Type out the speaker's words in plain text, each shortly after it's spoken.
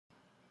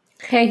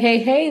Hey, hey,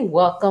 hey,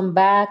 welcome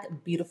back,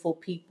 beautiful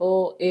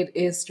people. It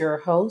is your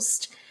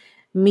host,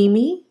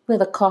 Mimi,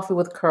 with a Coffee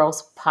with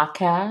Curls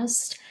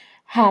podcast.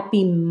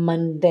 Happy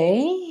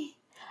Monday.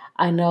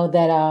 I know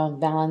that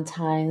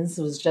Valentine's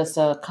was just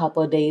a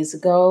couple of days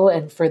ago,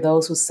 and for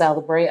those who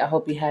celebrate, I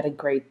hope you had a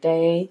great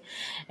day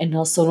and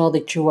also know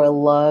that you are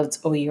loved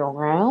all year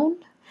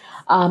round.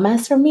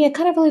 As for me, I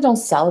kind of really don't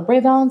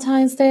celebrate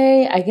Valentine's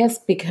Day, I guess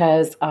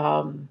because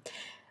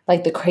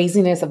like the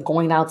craziness of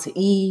going out to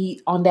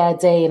eat on that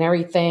day and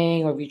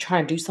everything, or if you're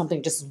trying to do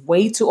something just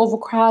way too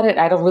overcrowded,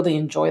 I don't really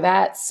enjoy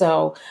that.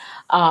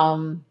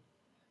 Um,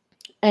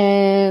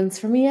 and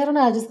for me, I don't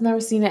know, I just never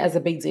seen it as a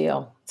big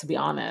deal, to be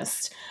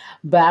honest.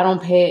 But I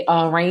don't pay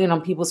rain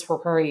on people's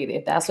parade.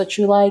 If that's what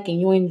you like and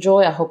you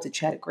enjoy, I hope that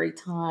you had a great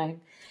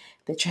time,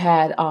 that you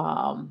had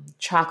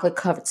chocolate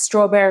covered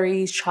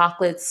strawberries,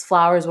 chocolates,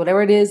 flowers,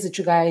 whatever it is that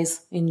you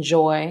guys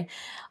enjoy.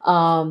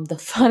 The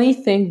funny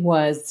thing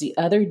was the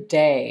other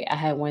day I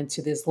had went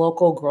to this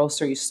local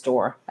grocery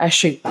store. I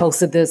actually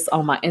posted this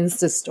on my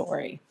Insta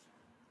story.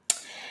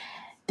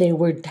 They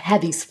were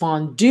had these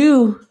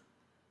fondue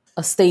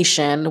a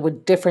station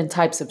with different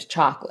types of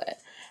chocolate.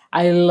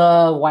 I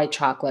love white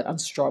chocolate on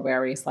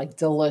strawberries, like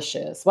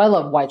delicious. Well, I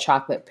love white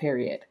chocolate,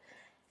 period.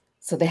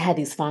 So they had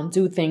these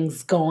fondue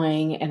things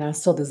going, and I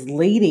saw this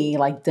lady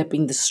like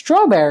dipping the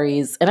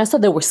strawberries, and I saw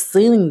they were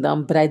sealing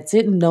them, but I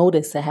didn't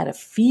notice they had a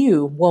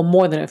few, well,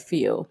 more than a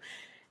few.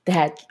 They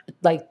had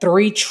like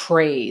three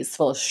trays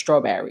full of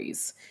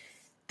strawberries,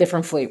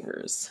 different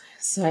flavors.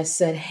 So I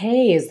said,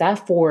 "Hey, is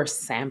that for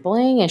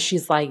sampling?" And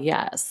she's like,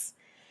 "Yes."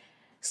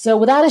 So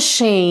without a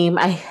shame,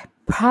 I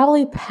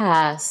probably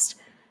passed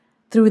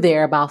through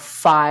there about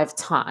 5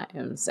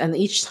 times. And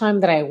each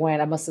time that I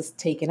went, I must have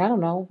taken, I don't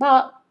know,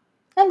 about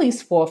at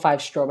least 4 or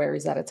 5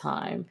 strawberries at a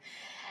time.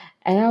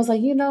 And I was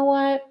like, you know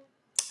what?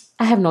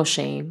 I have no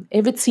shame.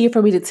 If it's here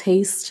for me to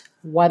taste,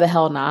 why the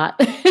hell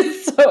not?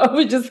 So I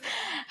was just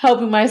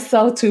helping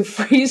myself to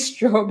free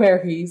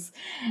strawberries.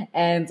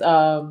 And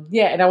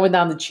yeah, and I went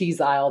down the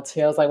cheese aisle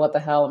too. I was like, what the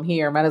hell? I'm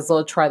here. Might as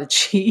well try the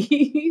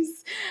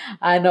cheese.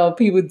 I know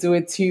people do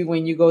it too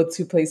when you go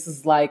to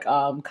places like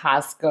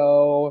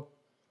Costco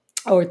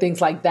or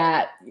things like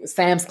that.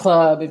 Sam's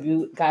Club, if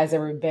you guys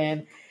ever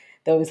been,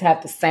 they always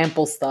have to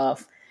sample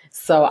stuff.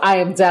 So I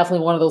am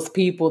definitely one of those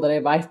people that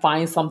if I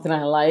find something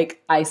I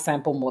like, I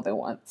sample more than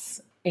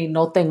once. Ain't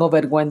no tengo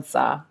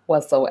vergüenza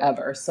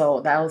whatsoever.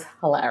 So that was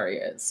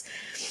hilarious.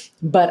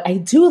 But I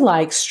do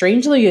like,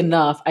 strangely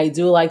enough, I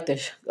do like the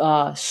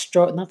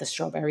not the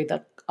strawberry,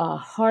 the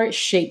heart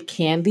shaped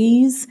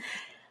candies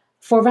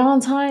for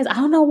Valentine's. I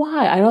don't know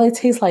why. I know they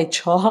taste like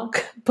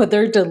chalk, but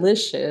they're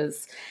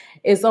delicious.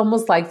 It's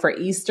almost like for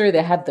Easter,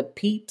 they have the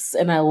peeps,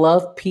 and I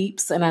love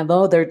peeps, and I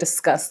know they're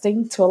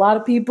disgusting to a lot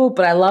of people,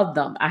 but I love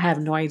them. I have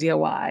no idea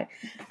why,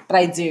 but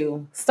I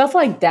do. Stuff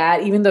like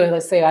that, even though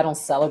let's say I don't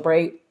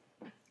celebrate,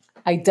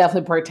 I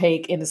definitely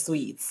partake in the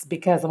sweets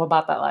because I'm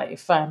about that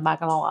life. I'm not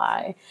gonna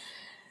lie.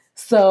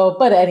 So,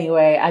 but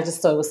anyway, I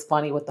just thought it was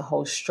funny with the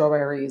whole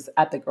strawberries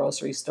at the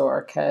grocery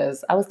store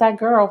because I was that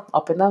girl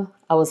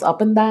I was up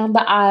and down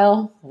the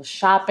aisle, was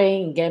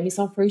shopping and getting me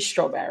some free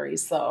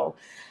strawberries. So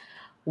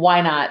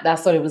why not?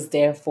 That's what it was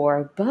there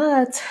for.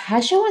 But I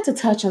actually want to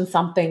touch on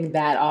something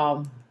that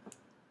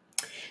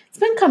it's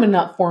been coming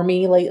up for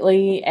me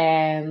lately,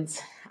 and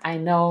I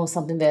know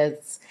something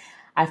that's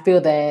I feel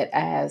that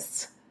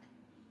as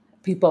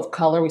people of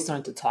color we're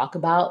starting to talk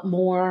about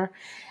more,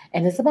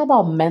 and it's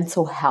about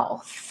mental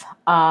health.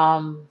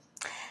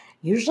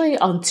 Usually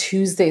on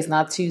Tuesdays,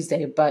 not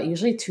Tuesday, but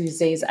usually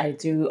Tuesdays, I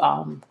do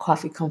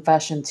Coffee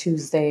Confession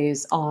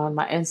Tuesdays on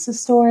my Insta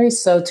story.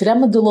 So today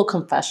I'm gonna do a little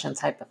confession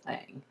type of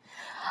thing.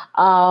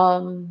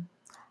 Um,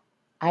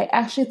 I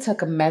actually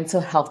took a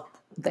mental health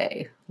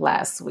day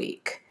last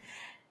week,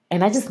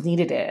 and I just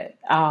needed it.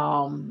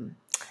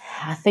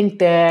 I think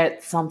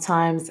that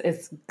sometimes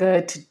it's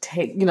good to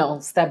take,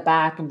 step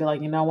back and be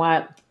like, you know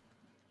what?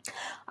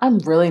 I'm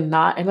really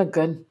not in a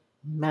good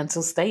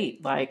mental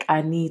state. Like,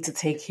 I need to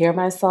take care of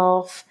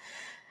myself.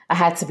 I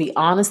had to be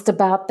honest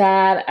about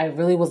that. I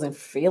really wasn't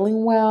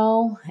feeling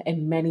well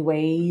in many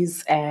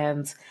ways.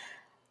 And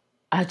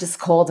I just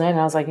called in and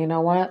I was like, you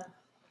know what?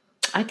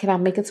 I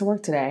cannot make it to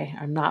work today.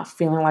 I'm not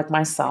feeling like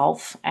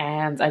myself.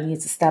 And I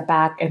need to step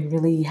back and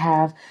really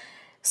have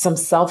some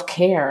self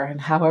care and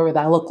however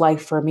that looked like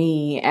for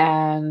me.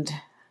 And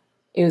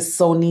it was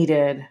so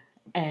needed.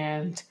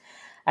 And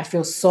I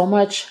feel so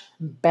much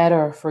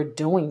better for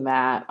doing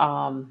that.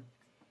 Kind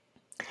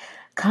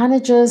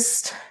of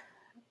just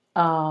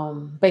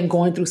been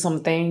going through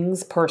some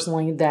things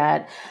personally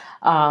that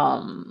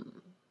um,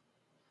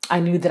 I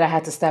knew that I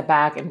had to step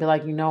back and be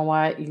like, you know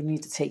what, you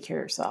need to take care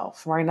of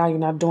yourself. Right now, you're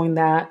not doing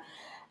that,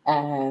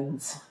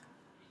 and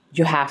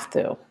you have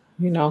to,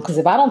 because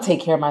if I don't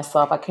take care of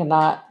myself,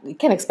 you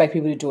can't expect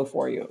people to do it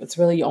for you. It's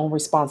really your own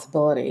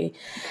responsibility.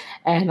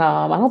 And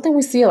I don't think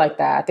we see it like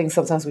that. I think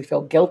sometimes we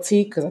feel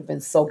guilty because I've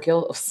been so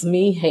guilty.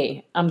 Me,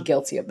 hey, I'm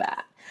guilty of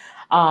that.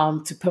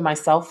 To put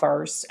myself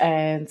first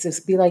and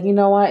just be like, you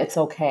know what, it's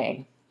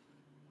okay.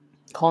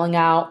 Calling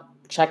out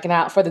checking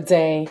out for the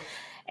day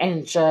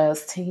and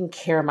just taking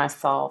care of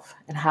myself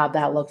and how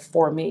that looked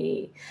for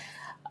me.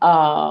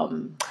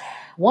 Um,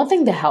 One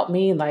thing that helped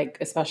me, like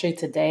especially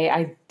today,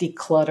 I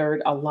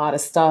decluttered a lot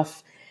of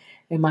stuff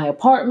in my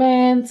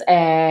apartment,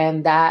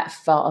 and that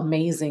felt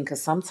amazing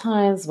because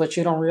sometimes what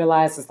you don't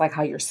realize is like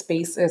how your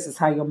space is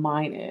how your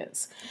mind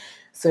is.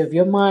 So if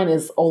your mind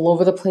is all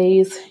over the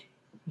place,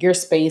 your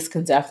space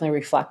can definitely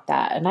reflect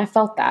that. And I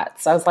felt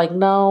that. So I was like,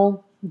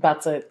 no, I'm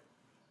about to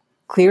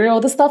clear all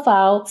the stuff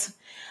out,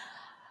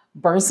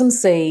 burn some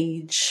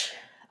sage,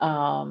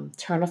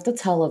 turn off the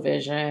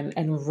television,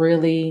 and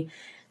really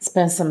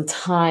spend some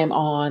time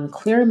on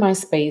clearing my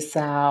space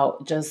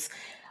out, just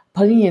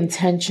putting the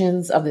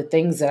intentions of the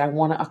things that I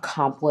want to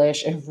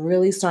accomplish and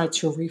really start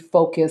to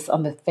refocus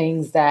on the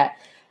things that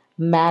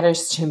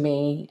matters to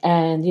me.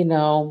 And,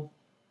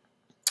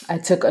 I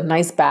took a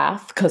nice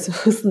bath because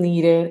it was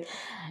needed.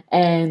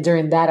 And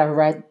during that, I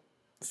read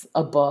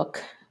a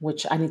book,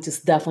 which I need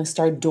to definitely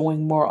start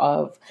doing more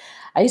of.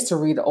 I used to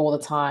read all the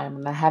time,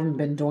 and I haven't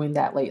been doing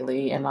that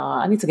lately. And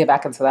I need to get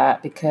back into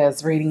that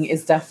because reading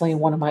is definitely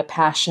one of my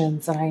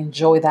passions, and I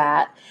enjoy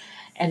that.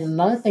 And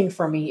another thing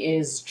for me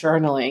is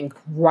journaling,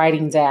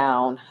 writing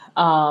down.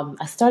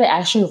 I started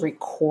actually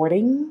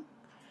recording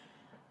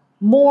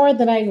more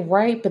than I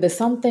write, but there's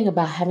something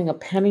about having a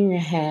pen in your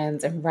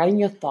hands and writing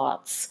your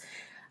thoughts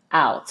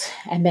out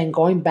and then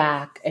going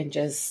back and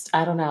just,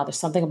 I don't know, there's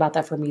something about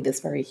that for me that's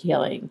very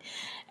healing.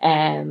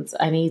 And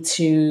I need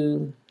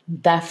to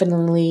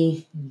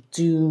definitely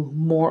do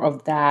more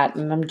of that.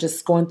 And I'm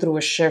just going through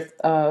a shift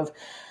of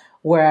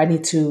where I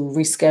need to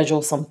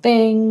reschedule some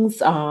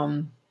things,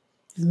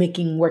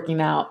 making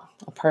working out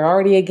a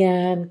priority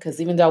again.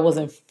 Because even though I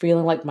wasn't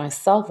feeling like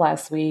myself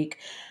last week,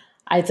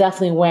 I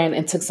definitely went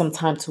and took some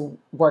time to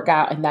work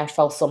out, and that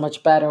felt so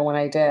much better when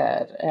I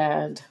did.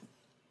 And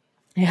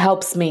it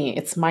helps me.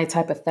 It's my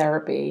type of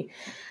therapy.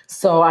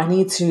 So I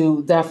need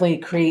to definitely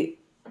create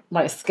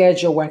my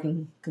schedule where I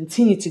can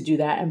continue to do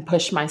that and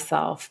push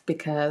myself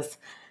because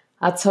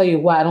I'll tell you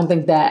what, I don't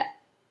think that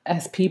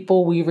as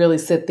people, we really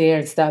sit there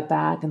and step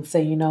back and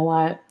say, you know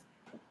what?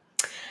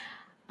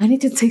 I need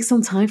to take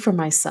some time for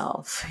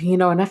myself,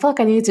 and I feel like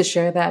I needed to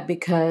share that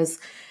because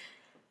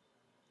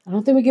I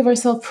don't think we give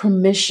ourselves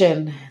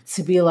permission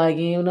to be like,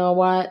 you know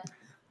what?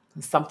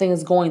 Something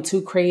is going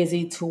too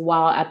crazy, too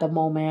wild at the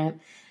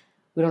moment.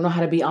 We don't know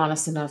how to be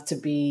honest enough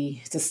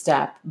to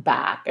step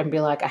back and be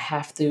like, I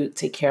have to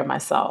take care of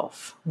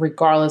myself,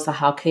 regardless of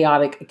how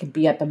chaotic it can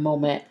be at the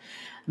moment.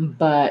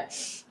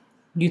 But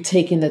you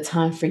taking the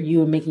time for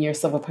you and making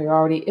yourself a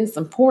priority is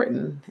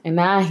important.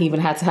 And I even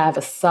had to have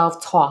a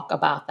self-talk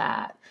about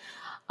that.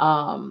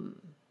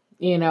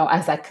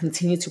 As I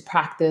continue to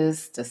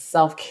practice the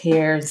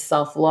self-care and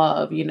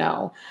self-love,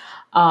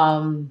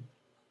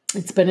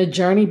 it's been a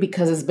journey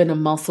because it's been a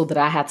muscle that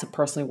I had to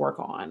personally work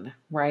on,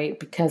 right?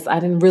 Because I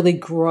didn't really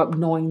grow up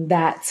knowing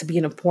that to be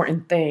an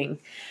important thing.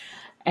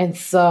 And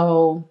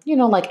so,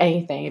 like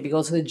anything, if you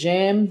go to the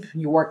gym,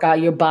 you work out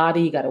your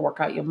body, you got to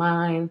work out your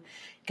mind,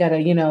 you got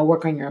to,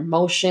 work on your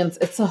emotions.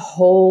 It's a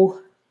whole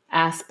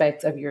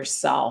aspect of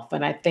yourself.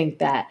 And I think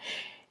that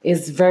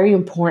is very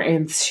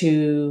important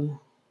to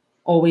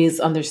always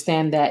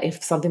understand that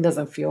if something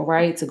doesn't feel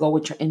right, to go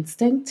with your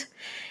instinct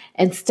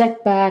and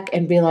step back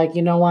and be like,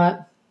 you know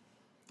what?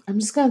 I'm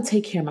just going to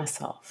take care of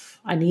myself.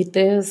 I need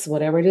this,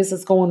 whatever it is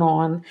that's going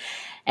on.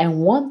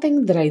 And one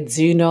thing that I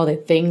do know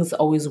that things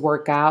always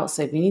work out.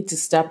 So if you need to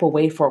step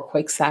away for a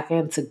quick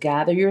second to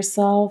gather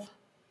yourself,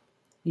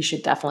 you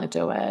should definitely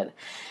do it.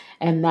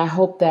 And I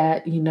hope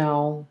that,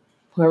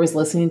 whoever's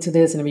listening to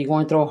this and if you're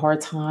going through a hard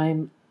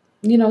time,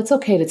 it's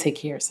okay to take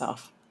care of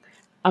yourself.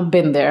 I've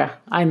been there.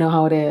 I know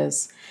how it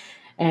is.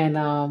 And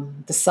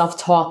the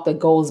self-talk that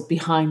goes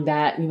behind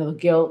that, the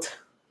guilt,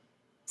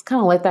 kind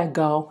of let that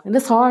go. And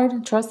it's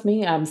hard. Trust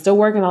me. I'm still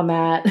working on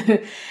that.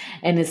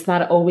 And it's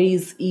not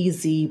always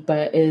easy,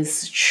 but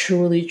it's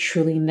truly,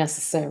 truly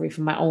necessary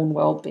for my own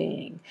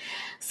well-being.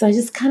 So I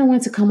just kind of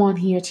wanted to come on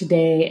here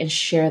today and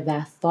share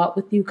that thought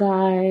with you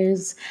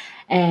guys.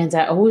 And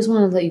I always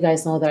want to let you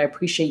guys know that I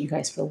appreciate you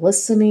guys for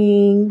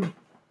listening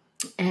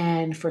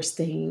and for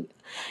staying,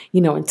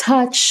 in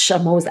touch.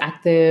 I'm always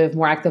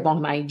more active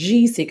on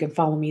IG. So you can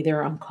follow me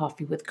there on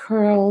Coffee with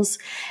Curls.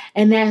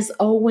 And as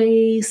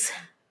always,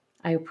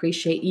 I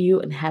appreciate you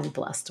and have a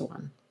blessed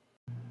one.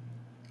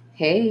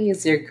 Hey,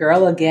 it's your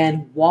girl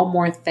again. One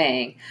more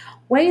thing.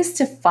 Ways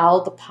to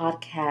follow the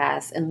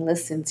podcast and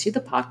listen to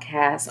the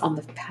podcast on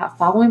the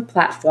following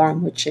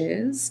platform, which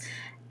is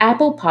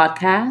Apple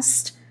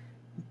Podcast,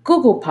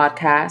 Google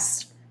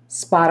Podcast,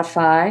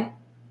 Spotify,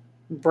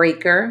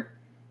 Breaker,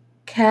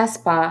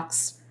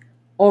 Castbox,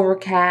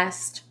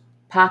 Overcast,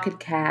 Pocket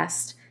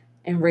Cast,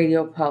 and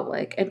Radio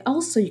Public. And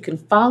also you can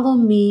follow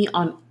me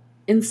on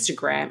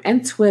Instagram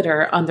and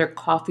Twitter under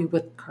Coffee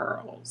with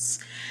Curls.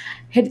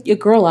 Hit your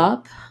girl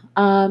up,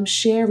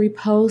 share,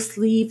 repost,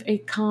 leave a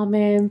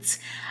comment,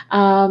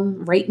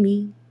 rate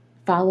me,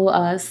 follow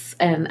us.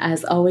 And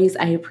as always,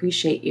 I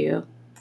appreciate you.